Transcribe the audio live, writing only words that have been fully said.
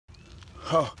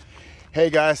Oh, hey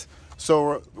guys,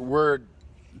 so we're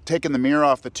taking the mirror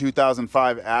off the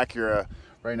 2005 Acura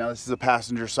right now. This is a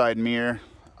passenger side mirror.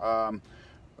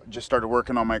 Just started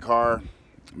working on my car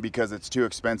because it's too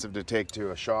expensive to take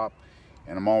to a shop,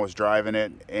 and I'm always driving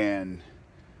it, and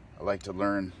I like to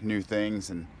learn new things,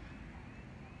 and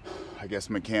I guess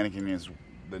mechanicking is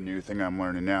the new thing I'm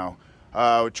learning now.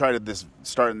 We tried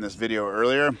starting this video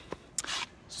earlier,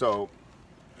 so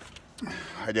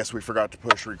I guess we forgot to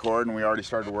push record and we already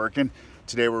started working.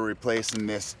 Today we're replacing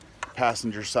this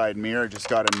passenger side mirror. Just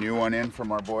got a new one in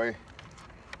from our boy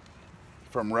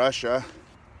from Russia.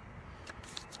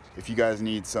 If you guys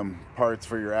need some parts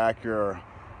for your Acura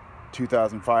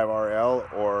 2005 RL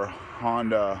or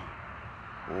Honda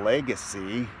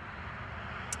Legacy,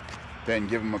 then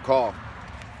give him a call,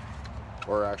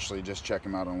 or actually just check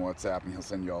him out on WhatsApp and he'll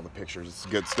send you all the pictures. It's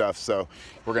good stuff. So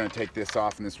we're going to take this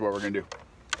off, and this is what we're going to do.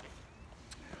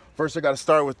 First, I got to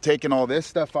start with taking all this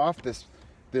stuff off,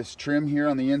 this trim here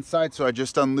on the inside. So I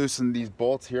just unloosened these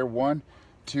bolts here, 1,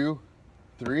 2,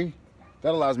 3.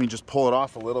 That allows me to just pull it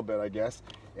off a little bit, I guess.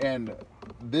 And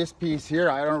this piece here,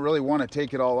 I don't really want to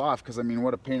take it all off because, I mean,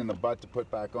 what a pain in the butt to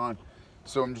put back on.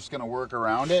 So I'm just going to work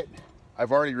around it.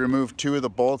 I've already removed 2 of the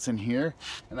bolts in here,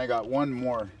 and I got 1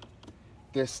 more.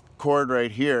 This cord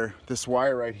right here, this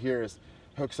wire right here,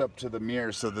 hooks up to the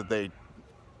mirror so that they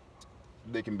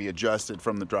can be adjusted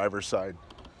from the driver's side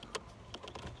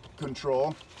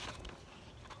control.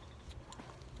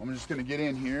 I'm just going to get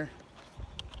in here.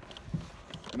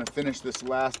 I'm going to finish this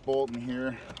last bolt in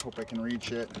here. Hope I can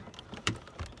reach it.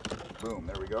 Boom,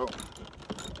 there we go.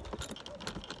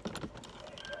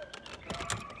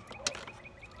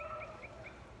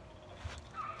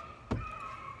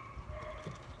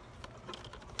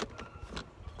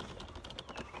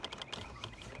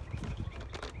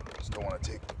 Just don't want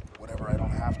to take whatever I don't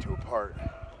have to apart.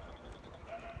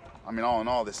 I mean, all in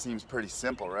all, this seems pretty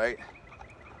simple, right?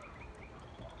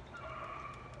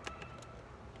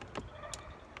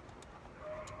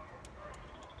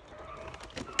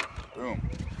 Boom,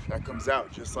 that comes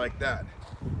out just like that.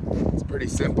 It's pretty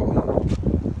simple.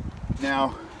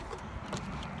 Now,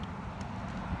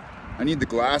 I need the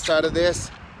glass out of this,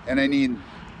 and I need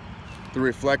the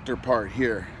reflector part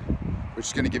here, which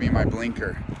is going to give me my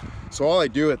blinker. So all I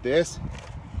do with this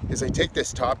is I take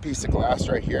this top piece of glass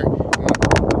right here, I'm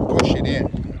gonna push it in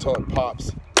until it pops,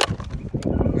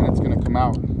 and it's gonna come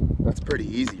out. That's pretty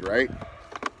easy, right?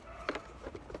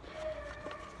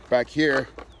 Back here,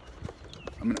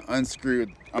 I'm gonna unscrew,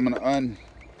 I'm gonna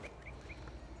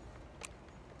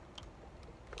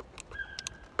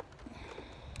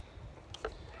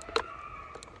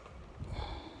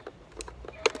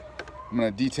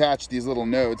detach these little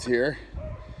nodes here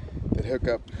that hook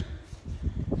up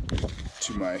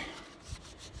to my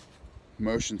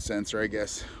motion sensor. I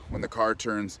guess when the car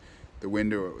turns, the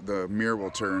mirror will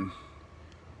turn,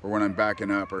 or when I'm backing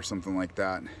up or something like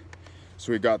that.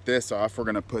 So we got this off. We're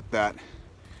gonna put that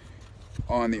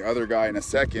on the other guy in a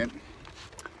second.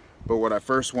 But what I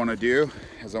first want to do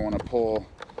is I want to pull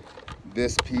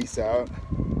this piece out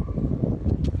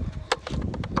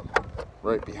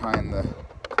right behind the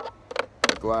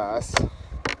glass.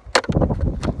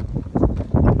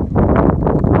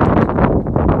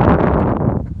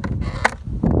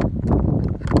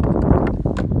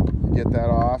 Get that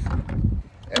off,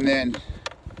 and then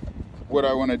what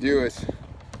I want to do is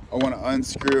I want to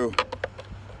unscrew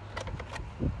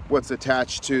what's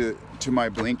attached to my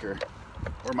blinker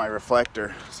or my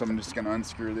reflector. So I'm just going to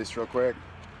unscrew this real quick.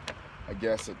 I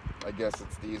guess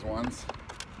it's these ones.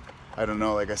 I don't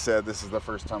know. Like I said, this is the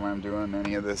first time I'm doing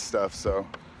any of this stuff, so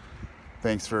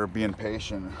thanks for being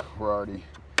patient. We're already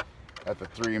at the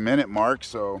 3-minute mark,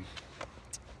 so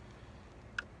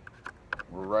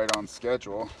we're right on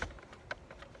schedule.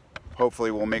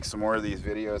 Hopefully we'll make some more of these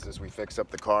videos as we fix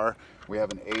up the car. We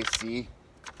have an AC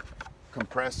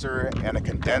compressor and a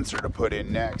condenser to put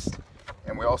in next,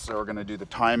 and we also are going to do the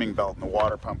timing belt and the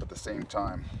water pump at the same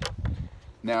time.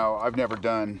 Now, I've never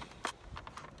done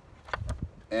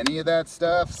any of that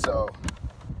stuff, so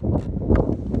it's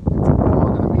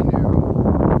all going to be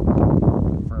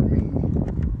new for me.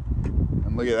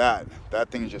 And look at that.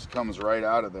 That thing just comes right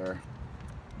out of there.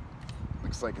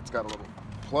 Looks like it's got a little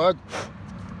plug.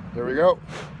 There we go.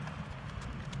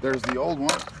 There's the old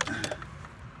one.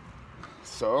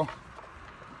 So,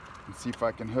 let's see if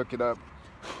I can hook it up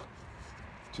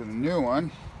to the new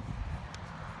one.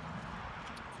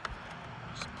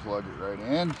 Just plug it right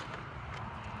in.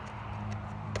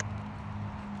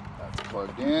 That's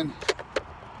plugged in.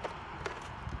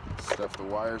 Stuff the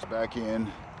wires back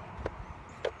in.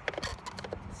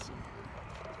 Let's see here.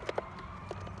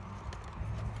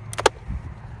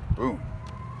 Boom.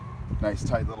 Nice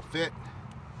tight little fit.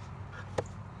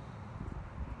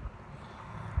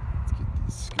 Let's get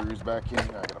these screws back in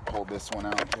here. I gotta pull this one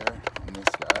out here and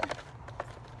this guy.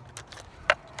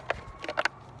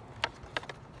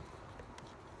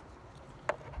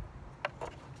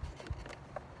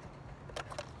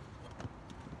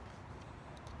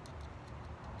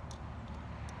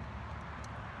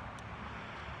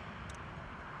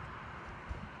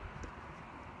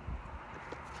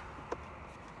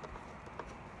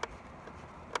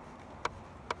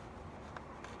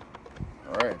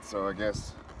 Alright, so I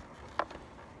guess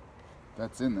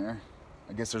that's in there.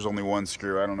 I guess there's only one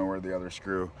screw. I don't know where the other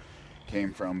screw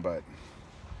came from, but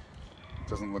it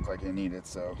doesn't look like I need it,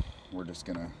 so we're just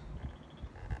gonna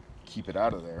keep it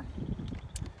out of there.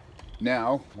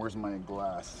 Now, where's my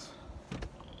glass?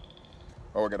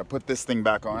 Oh, I gotta put this thing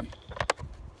back on.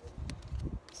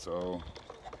 So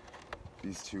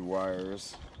these two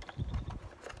wires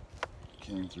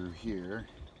came through here.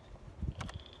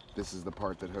 This is the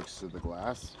part that hooks to the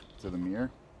glass, to the mirror.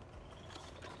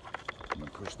 I'm gonna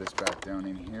push this back down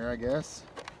in here, I guess,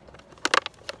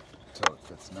 until it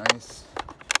fits nice. I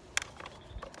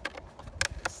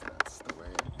guess that's the way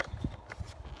it...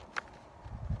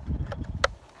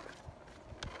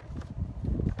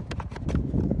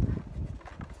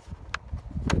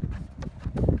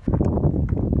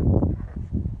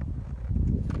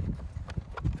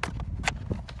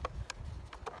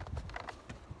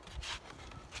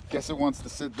 Guess it wants to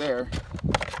sit there. I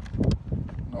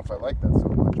don't know if I like that so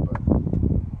much, but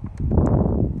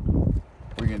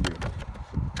what are you gonna do?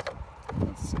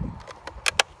 Let's see.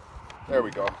 There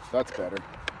we go. That's better.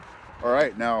 All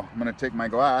right, now I'm gonna take my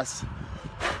glass.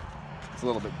 It's a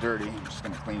little bit dirty. I'm just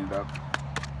gonna clean it up.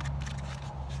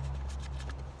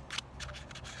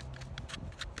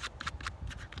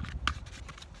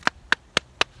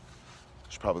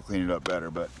 Should probably clean it up better,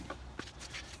 but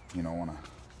you know,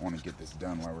 want to get this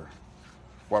done while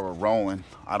we're rolling.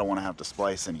 I don't want to have to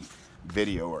splice any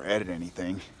video or edit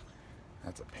anything.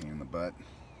 That's a pain in the butt.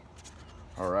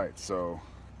 All right, so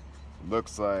it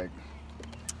looks like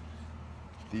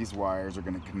these wires are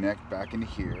going to connect back into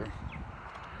here.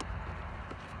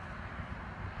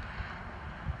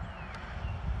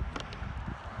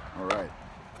 All right,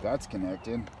 that's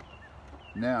connected.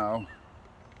 Now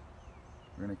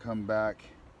we're going to come back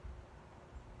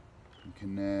and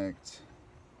connect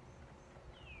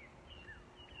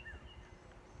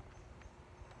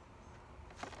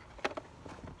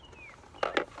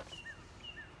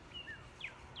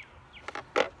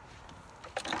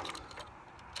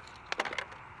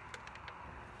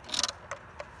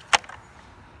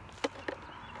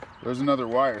there's another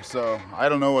wire, so I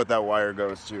don't know what that wire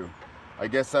goes to. I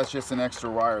guess that's just an extra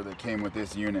wire that came with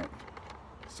this unit.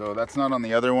 So that's not on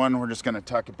the other one. We're just gonna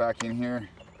tuck it back in here.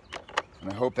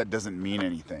 And I hope that doesn't mean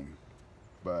anything,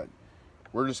 but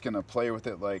we're just gonna play with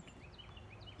it like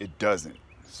it doesn't.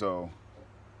 So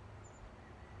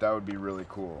that would be really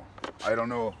cool. I don't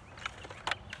know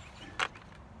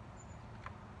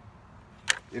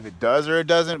if it does or it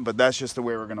doesn't, but that's just the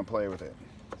way we're gonna play with it.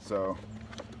 So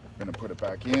I'm gonna put it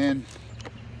back in.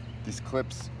 These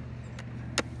clips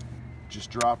just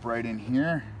drop right in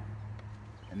here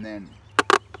and then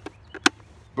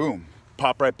boom,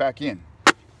 pop right back in.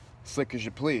 Slick as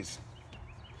you please.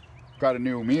 Got a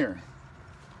new mirror.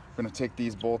 I'm gonna take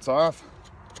these bolts off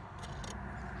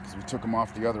because we took them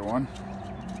off the other one.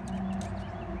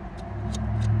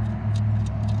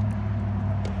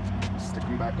 Stick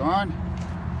them back on.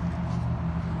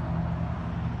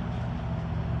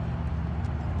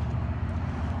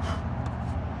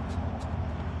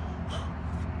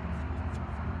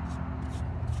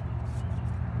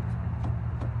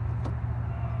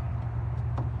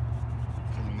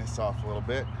 Clean this off a little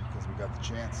bit because we got the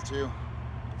chance to.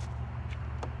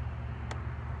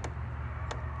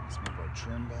 Let's move our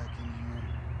trim back in here.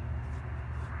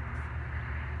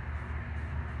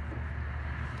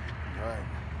 All right.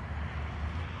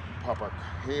 Pop our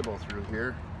cable through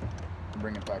here and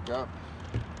bring it back up.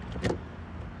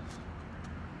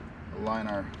 Align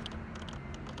our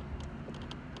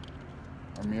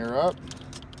mirror up.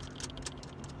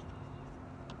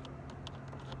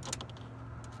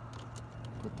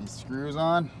 Put these screws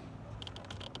on.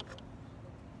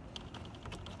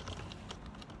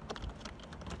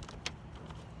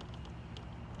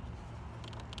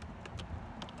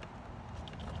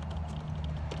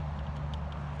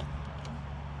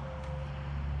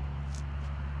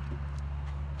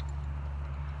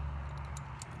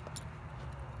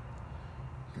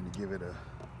 Gonna give it a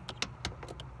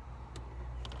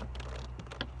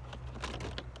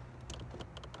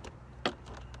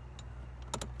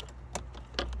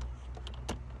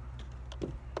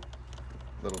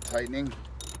Little tightening.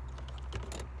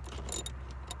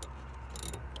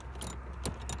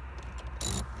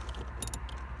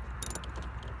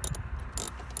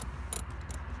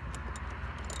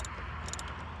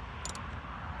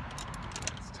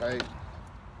 It's tight.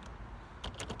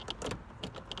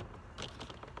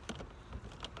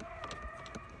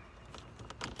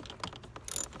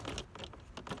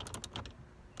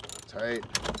 Tight.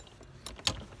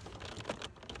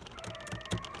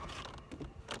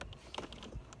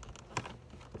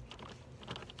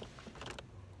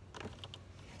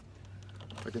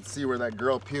 I can see where that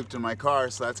girl puked in my car,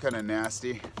 so that's kind of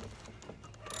nasty.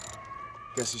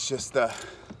 Guess it's just the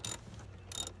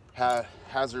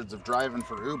hazards of driving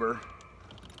for Uber.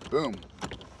 Boom,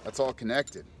 that's all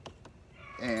connected.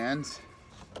 And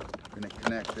I'm gonna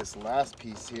connect this last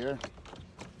piece here.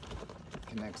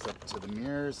 Connects up to the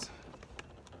mirrors.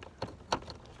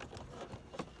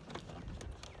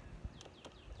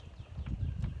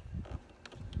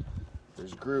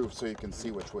 There's grooves so you can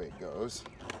see which way it goes.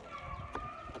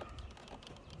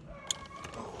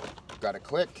 Got a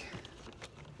click.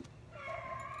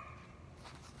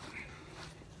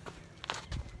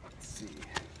 Let's see.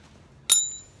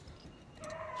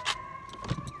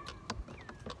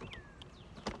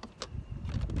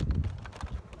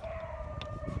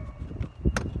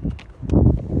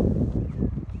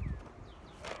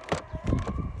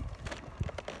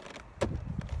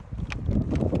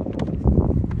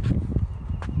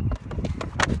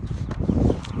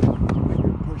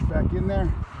 Push back in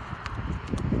there.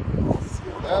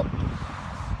 Sealed up.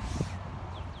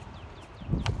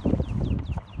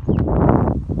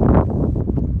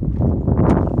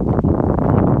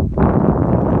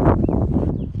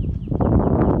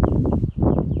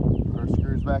 Put our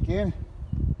screws back in.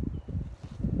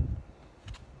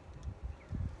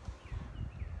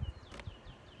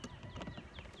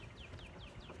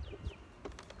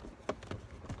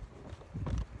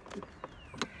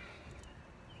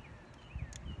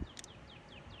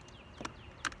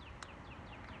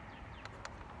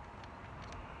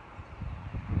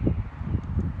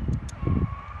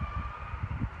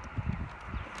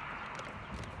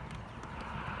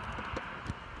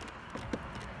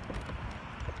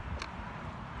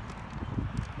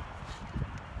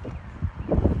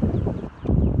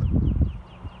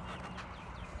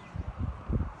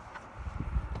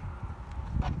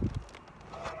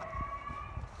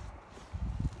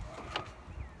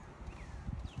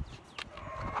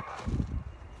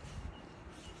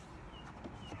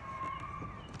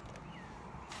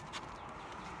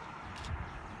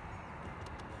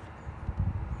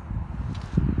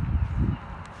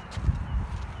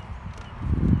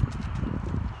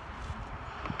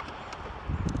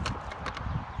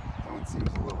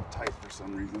 Seems a little tight for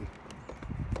some reason.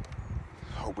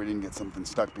 Hope we didn't get something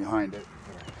stuck behind it.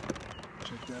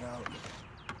 Check that out.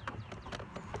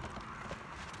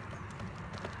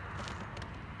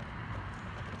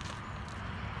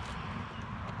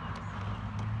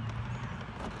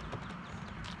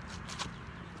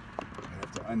 I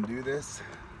have to undo this.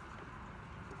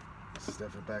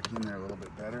 Stuff it back in there a little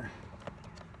bit better.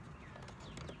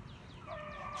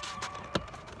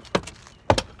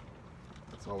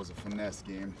 It's always a finesse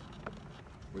game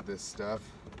with this stuff.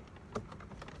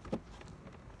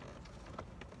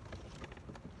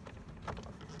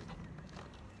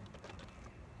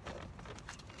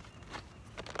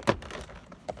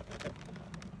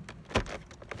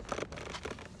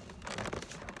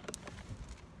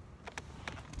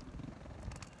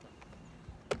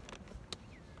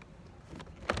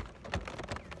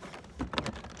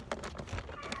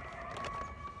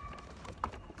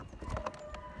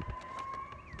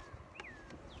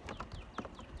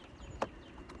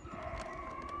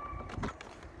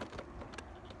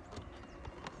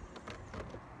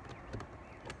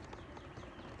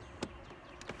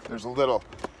 There's a little,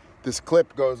 this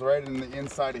clip goes right in the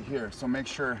inside of here, so make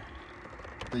sure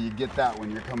that you get that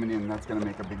when you're coming in. That's gonna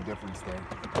make a big difference there.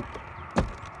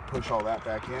 Push all that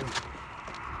back in.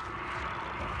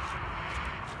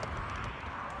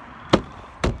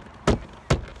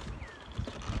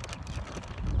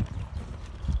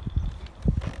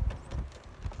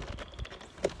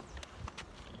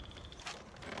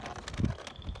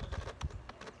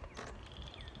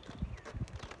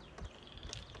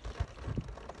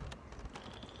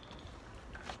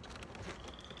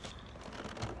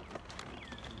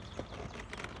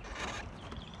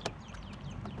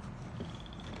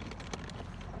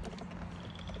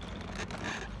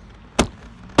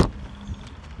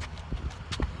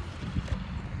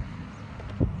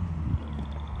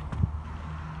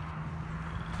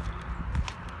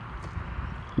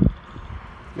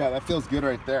 Yeah, that feels good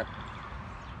right there.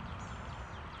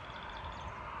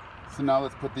 So now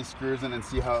let's put these screws in and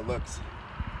see how it looks.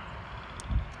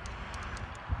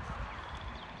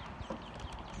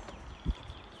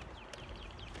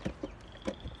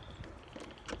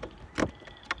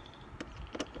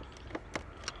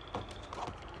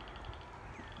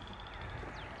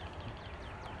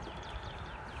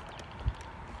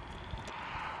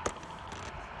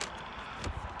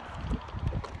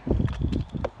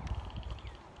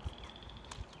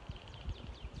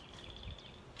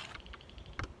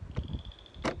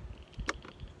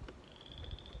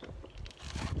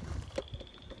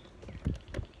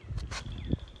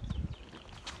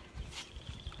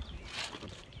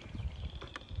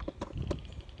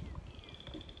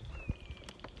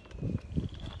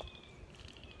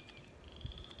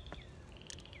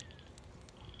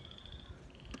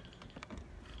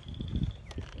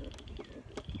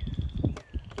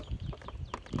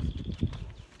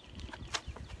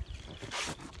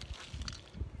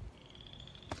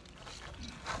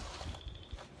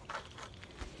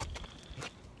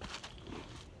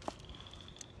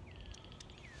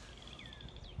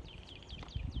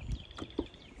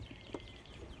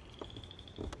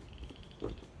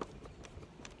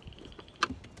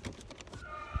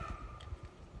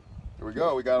 There we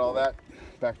go, we got all that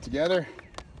back together.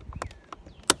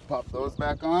 Pop those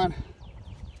back on.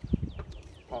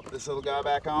 Pop this little guy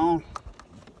back on.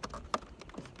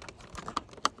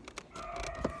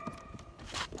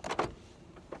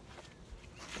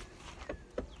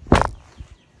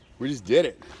 We just did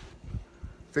it.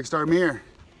 Fixed our mirror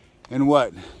in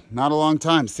what? Not a long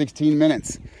time, 16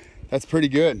 minutes. That's pretty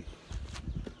good.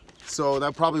 So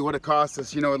that probably would have cost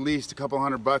us, you know, at least a couple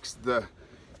 $100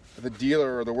 the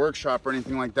dealer or the workshop or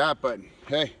anything like that, but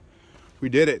hey, we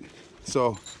did it.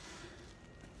 So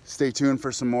stay tuned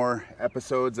for some more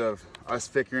episodes of us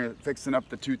fixing up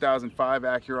the 2005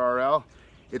 Acura RL.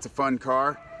 It's a fun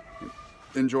car.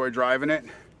 Enjoy driving it.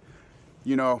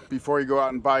 You know, before you go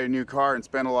out and buy a new car and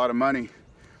spend a lot of money,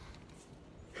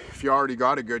 if you already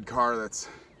got a good car that's,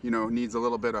 you know, needs a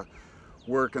little bit of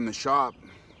work in the shop,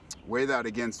 weigh that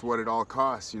against what it all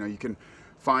costs. You know, you can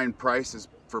find prices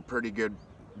for pretty good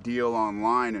deal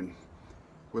online, and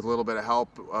with a little bit of help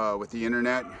with the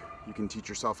internet, you can teach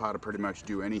yourself how to pretty much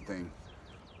do anything.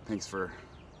 Thanks for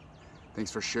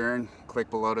sharing. Click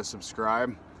below to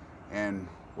subscribe, and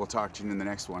we'll talk to you in the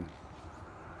next one.